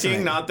I'm he's checking,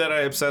 listening. not that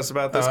I obsess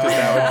about this, because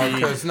that would be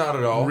Because not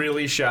at all.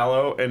 really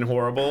shallow and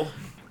horrible.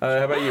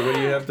 How about you? What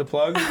do you have to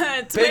plug?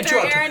 Twitter,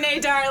 truck. Aaron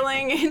A.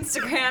 Darling.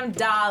 Instagram,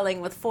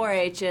 Darling with 4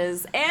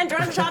 H's. And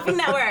Drunk Shopping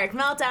Network,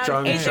 Meltdown,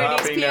 Drunk 8:30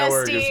 Shopping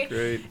Network is PST.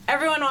 great.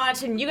 Everyone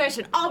watching, you guys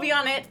should all be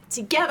on it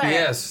together.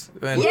 Yes.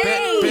 And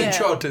Yay!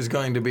 Pinchot is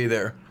going to be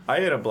there. I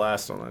had a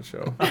blast on that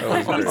show. That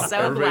was great. so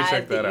Everybody glad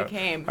check that that you out.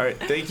 came. All right,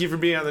 thank you for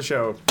being on the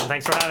show.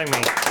 Thanks for having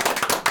me.